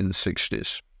in the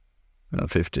 60s,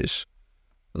 50s,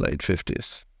 late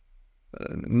 50s.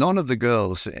 None of the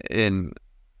girls in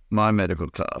my medical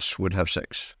class would have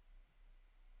sex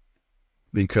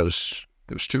because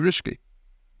it was too risky.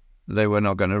 They were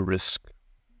not going to risk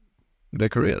their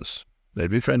careers. They'd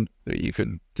be friends. You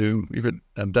could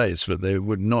have dates, but they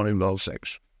would not involve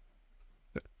sex.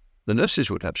 The nurses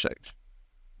would have sex,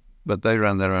 but they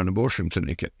ran their own abortion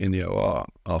clinic in the OR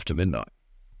after midnight.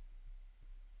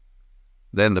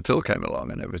 Then the pill came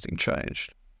along and everything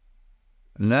changed.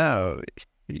 Now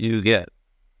you get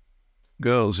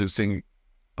girls who think,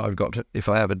 if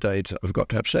I have a date, I've got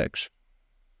to have sex.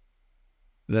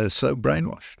 They're so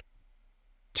brainwashed.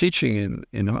 Teaching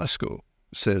in high school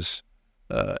says,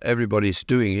 everybody's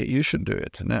doing it, you should do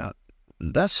it. Now,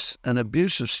 that's an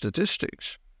abuse of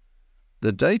statistics.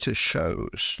 The data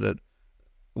shows that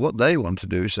what they want to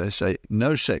do is they say,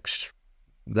 no sex,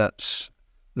 that's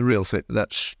the real thing,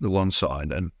 that's the one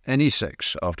side, and any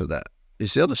sex after that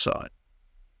is the other side.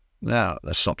 Now,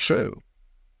 that's not true.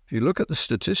 If you look at the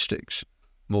statistics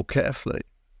more carefully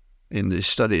in these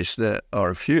studies, there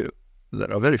are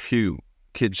very few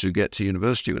kids who get to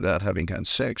university without having had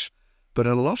sex, but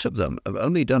a lot of them have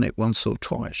only done it once or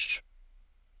twice.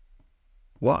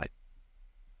 Why?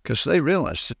 Because they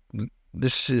realize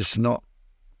this is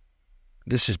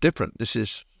different.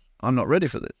 I'm not ready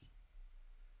for this.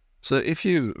 So if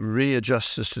you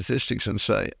readjust the statistics and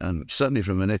say, and certainly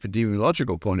from an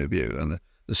epidemiological point of view and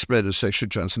the spread of sexually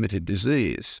transmitted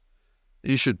disease,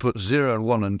 you should put 0 and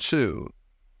 1 and 2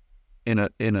 in a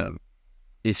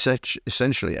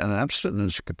essentially an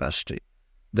abstinence capacity.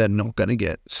 They're not going to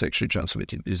get sexually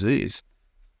transmitted disease,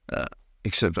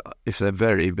 except if they're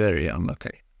very, very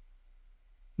unlucky.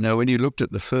 Now, when you looked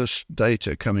at the first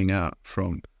data coming out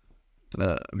from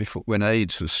when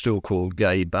AIDS was still called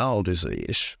gay bowel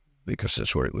disease, because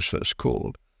that's where it was first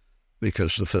called,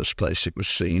 because the first place it was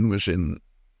seen was in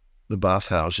the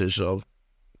bathhouses of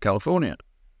California.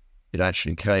 It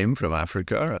actually came from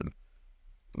Africa,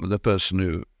 and the person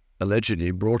who allegedly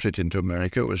brought it into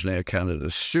America was an Air Canada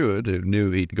steward who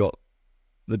knew he'd got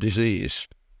the disease.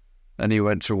 And he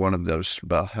went to one of those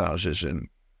bathhouses in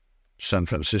San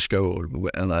Francisco or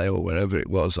LA or wherever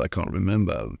it was, I can't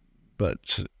remember.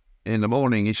 But in the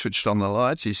morning he switched on the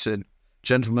lights. He said,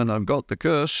 "Gentlemen, I've got the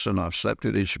curse and I've slept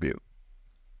with each of you."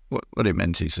 What it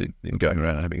meant is he'd been going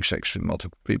around having sex with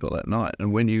multiple people that night.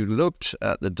 And when you looked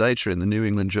at the data in the New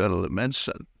England Journal of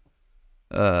Medicine,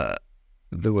 there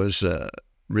was a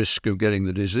risk of getting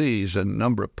the disease and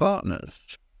number of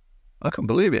partners. I can't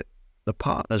believe it. The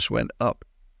partners went up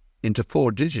into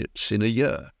 4 digits in a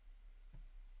year.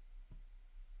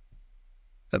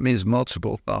 That means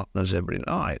multiple partners every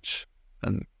night.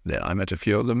 And then I met a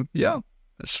few of them. Yeah,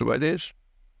 that's the way it is.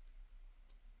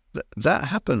 That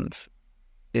happened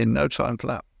in no time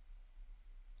flat.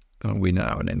 And we now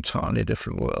have an entirely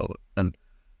different world. And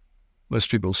most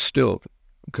people still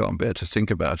can't bear to think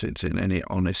about it in any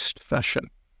honest fashion.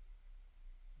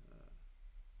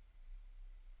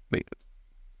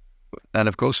 And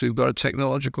of course, we've got a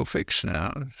technological fix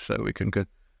now, so we can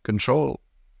control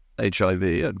HIV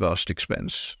at vast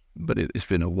expense. But it's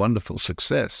been a wonderful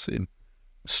success in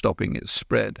stopping its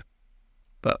spread.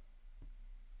 But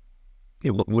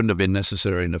it wouldn't have been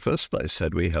necessary in the first place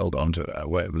had we held on to our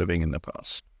way of living in the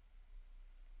past.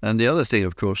 And the other thing,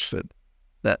 of course,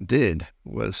 that did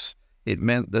was it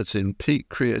meant that in peak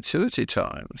creativity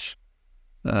times,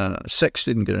 sex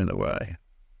didn't get in the way.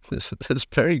 There's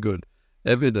very good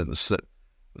evidence that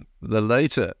the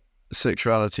later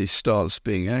sexuality starts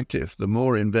being active, the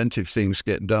more inventive things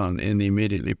get done in the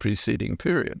immediately preceding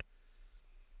period.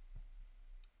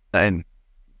 And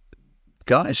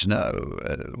guys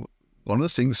know one of the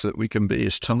things that we can be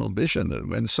is tunnel vision, and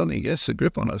when something gets a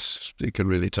grip on us, it can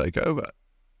really take over.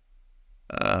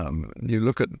 You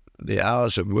look at the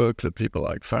hours of work that people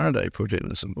like Faraday put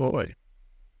in as a boy.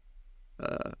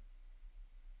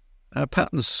 Our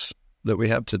patterns that we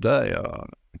have today are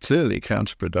clearly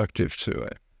counterproductive to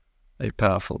a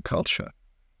powerful culture,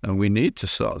 and we need to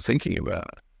start thinking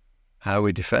about how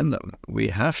we defend them. We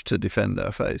have to defend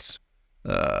our faith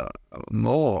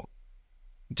more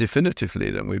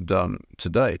definitively than we've done to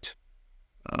date.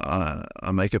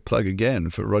 I make a plug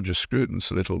again for Roger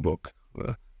Scruton's little book,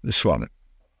 this one.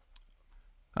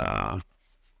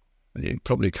 You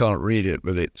probably can't read it,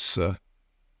 but it's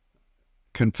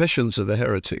Confessions of a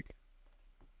Heretic.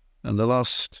 And the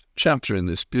last chapter in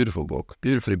this beautiful book,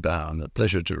 beautifully bound, a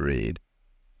pleasure to read,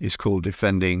 is called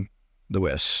Defending the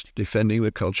West, defending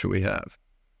the culture we have.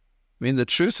 I mean, the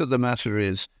truth of the matter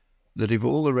is that if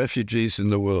all the refugees in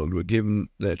the world were given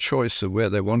their choice of where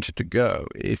they wanted to go,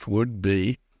 it would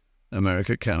be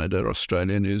America, Canada,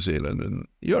 Australia, New Zealand, and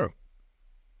Europe.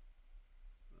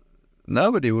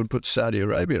 Nobody would put Saudi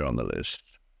Arabia on the list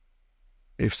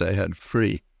if they had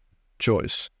free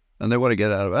choice. And they want to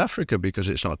get out of Africa because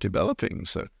it's not developing.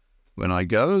 So when I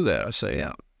go there, I say,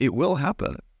 yeah, it will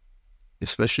happen,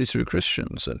 especially through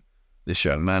Christians. And this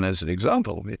young man, as an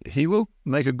example, he will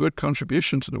make a good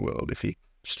contribution to the world if he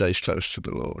stays close to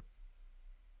the Lord.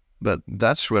 But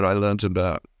that's where I learned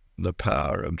about the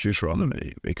power of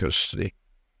Deuteronomy, because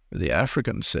the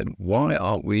Africans said, why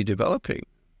aren't we developing?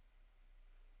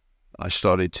 I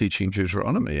started teaching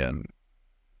Deuteronomy, and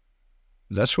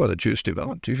that's why the Jews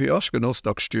developed. If you ask an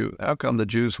Orthodox Jew, how come the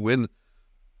Jews win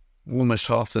almost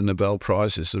half the Nobel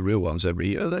Prizes, the real ones, every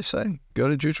year, they say, go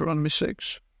to Deuteronomy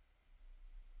 6.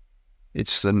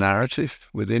 It's the narrative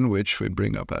within which we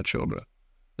bring up our children.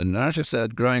 The narrative they're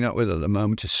growing up with at the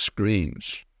moment is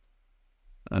screens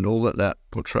and all that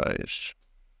portrays.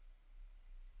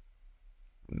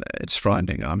 It's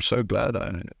frightening. I'm so glad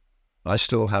I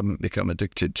still haven't become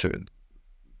addicted to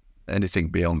anything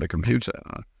beyond the computer.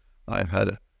 I've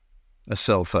had a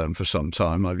cell phone for some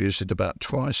time. I've used it about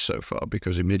twice so far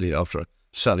because immediately after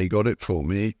Sally got it for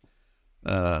me,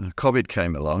 COVID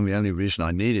came along. The only reason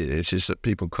I needed it is that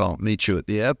people can't meet you at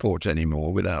the airport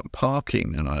anymore without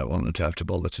parking, and I don't want them to have to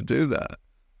bother to do that.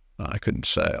 I couldn't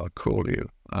say, I'll call you,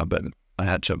 but I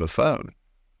had to have a phone.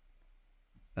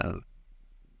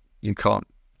 You can't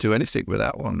do anything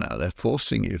without one now. They're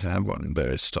forcing you to have one in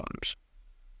various times.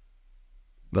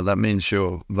 But that means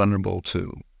you're vulnerable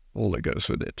to all that goes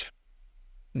with it.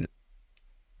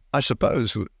 I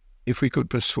suppose if we could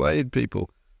persuade people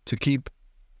to keep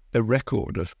a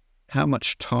record of how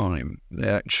much time they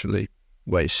actually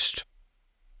waste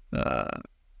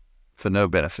for no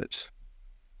benefits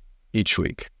each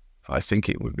week, I think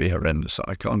it would be horrendous.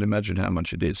 I can't imagine how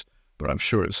much it is, but I'm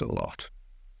sure it's a lot.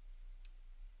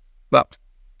 But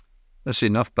that's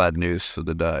enough bad news for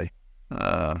the day.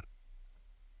 But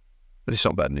it's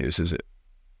not bad news, is it?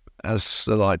 As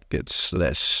the light gets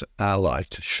less, our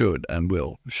light should and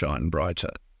will shine brighter.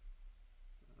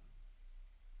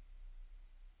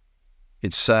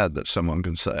 It's sad that someone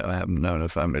can say, I haven't known a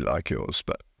family like yours,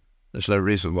 but there's no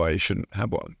reason why you shouldn't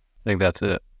have one. I think that's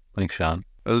it. Thanks, Sean.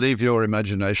 I'll leave your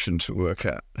imagination to work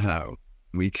out how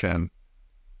we can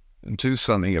do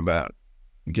something about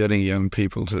getting young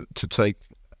people to take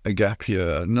a gap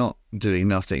year, not doing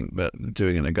nothing, but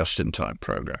doing an Augustine-type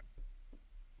program.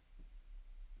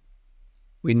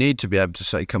 We need to be able to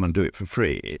say, come and do it for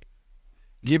free.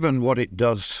 Given what it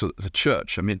does for the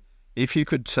church, I mean, if you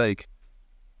could take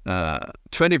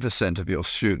 20% of your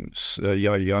students,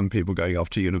 your young people going off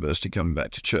to university, coming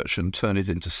back to church, and turn it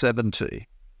into 70,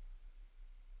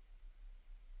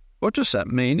 what does that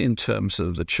mean in terms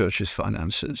of the church's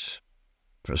finances,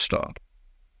 for a start?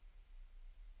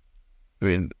 I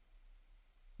mean,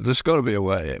 there's got to be a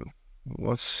way.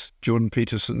 What's Jordan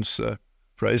Peterson's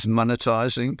phrase,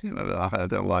 monetizing? I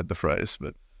don't like the phrase,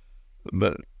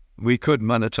 but we could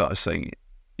monetize, saying,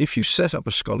 if you set up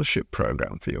a scholarship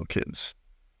program for your kids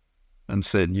and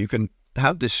said, you can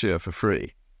have this year for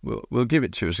free, we'll give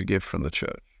it to you as a gift from the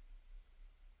church.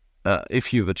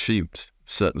 If you've achieved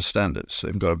certain standards,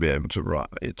 you've got to be able to write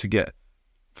it,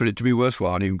 for it to be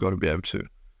worthwhile, you've got to be able to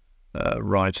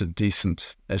write a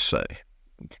decent essay.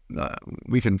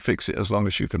 We can fix it as long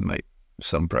as you can make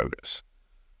some progress.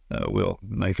 Will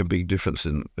make a big difference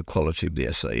in the quality of the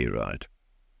essay you write.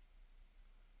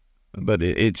 But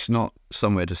it's not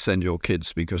somewhere to send your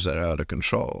kids because they're out of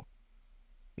control.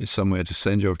 It's somewhere to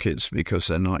send your kids because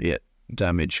they're not yet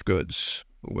damaged goods.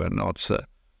 We're not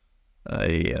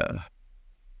a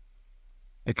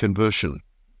conversion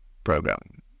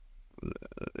program.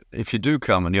 If you do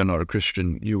come and you're not a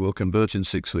Christian, you will convert in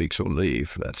 6 weeks or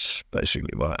leave. That's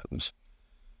basically what happens.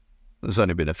 There's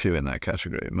only been a few in that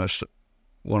category.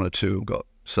 One or two got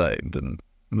saved, and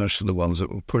most of the ones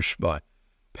that were pushed by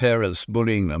parents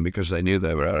bullying them because they knew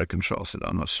they were out of control said,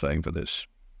 I'm not staying for this.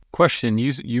 Question,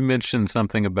 you mentioned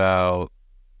something about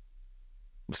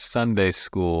Sunday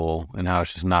school and how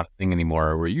it's just not a thing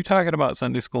anymore. Were you talking about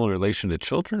Sunday school in relation to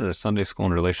children or Sunday school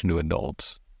in relation to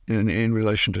adults? In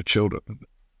relation to children.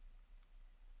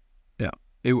 Yeah.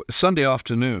 Sunday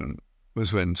afternoon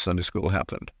was when Sunday school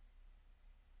happened.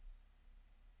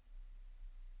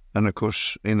 And of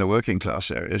course, in the working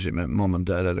class areas, it meant mom and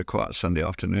dad had a quiet Sunday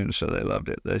afternoon, so they loved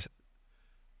it.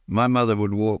 My mother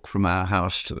would walk from our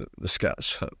house to the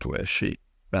Scouts hut where she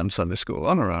ran Sunday school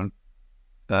on her own.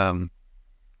 And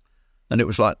it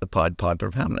was like the Pied Piper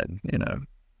of Hamelin, you know.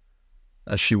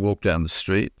 As she walked down the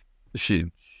street,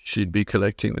 she'd she'd be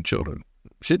collecting the children.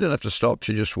 She didn't have to stop.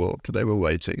 She just walked. They were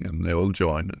waiting, and they all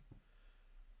joined.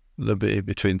 There'd be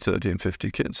between 30 and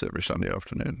 50 kids every Sunday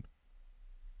afternoon.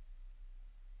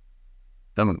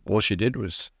 And all she did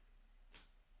was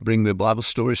bring the Bible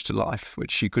stories to life,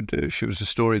 which she could do. She was a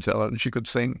storyteller, and she could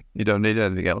sing. You don't need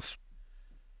anything else.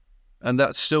 And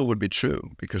that still would be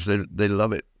true, because they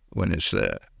love it when it's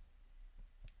there.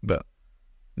 But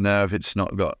now if it's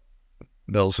not got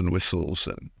bells and whistles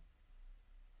and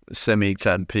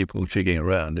semi-clad people jigging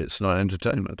around, it's not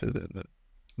entertainment, is it?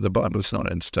 The Bible's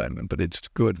not entertainment, but it's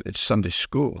good. It's Sunday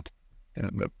school. Yeah,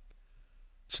 but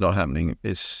it's not happening.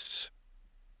 It's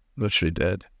virtually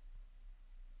dead.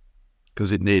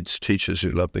 Because it needs teachers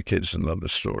who love the kids and love the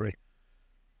story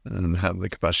and have the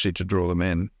capacity to draw them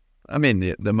in. I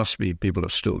mean, there must be people who are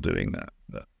still doing that.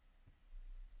 But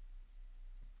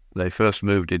they first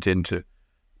moved it into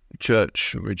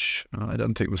church, which I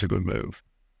don't think was a good move.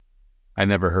 I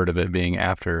never heard of it being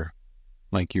after,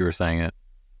 like you were saying it.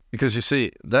 Because you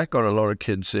see, that got a lot of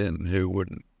kids in who would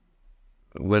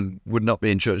not be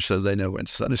in church, so they never went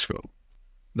to Sunday school.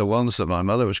 The ones that my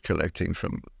mother was collecting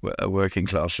from a working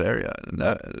class area,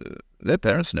 their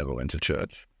parents never went to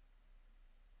church.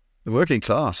 The working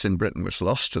class in Britain was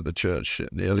lost to the church in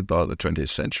the early part of the 20th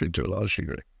century to a large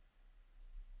degree.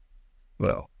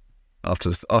 Well, after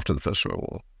the First World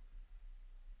War,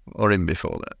 or even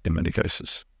before that, in many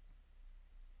cases.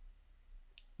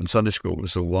 And Sunday school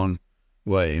was the one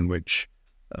way in which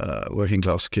working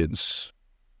class kids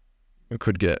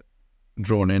could get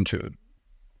drawn into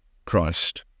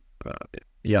Christ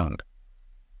young.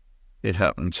 It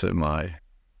happened to my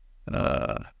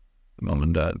mum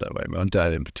and dad that way. My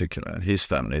dad in particular, and his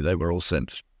family, they were all sent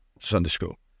to Sunday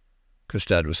school because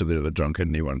Dad was a bit of a drunkard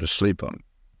and he wanted to sleep on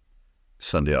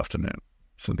Sunday afternoon.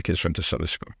 So the kids went to Sunday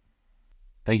school.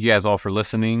 Thank you guys all for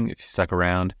listening. If you stuck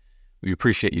around, we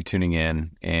appreciate you tuning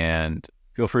in, and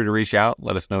feel free to reach out.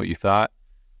 Let us know what you thought.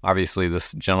 Obviously,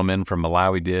 this gentleman from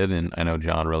Malawi did, and I know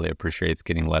John really appreciates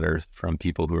getting letters from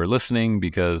people who are listening,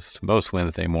 because most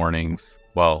Wednesday mornings,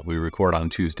 well, we record on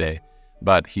Tuesday,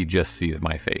 but he just sees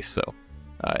my face. So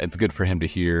it's good for him to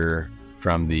hear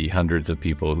from the hundreds of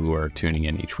people who are tuning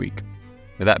in each week.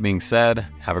 With that being said,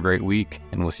 have a great week,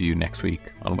 and we'll see you next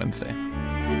week on Wednesday.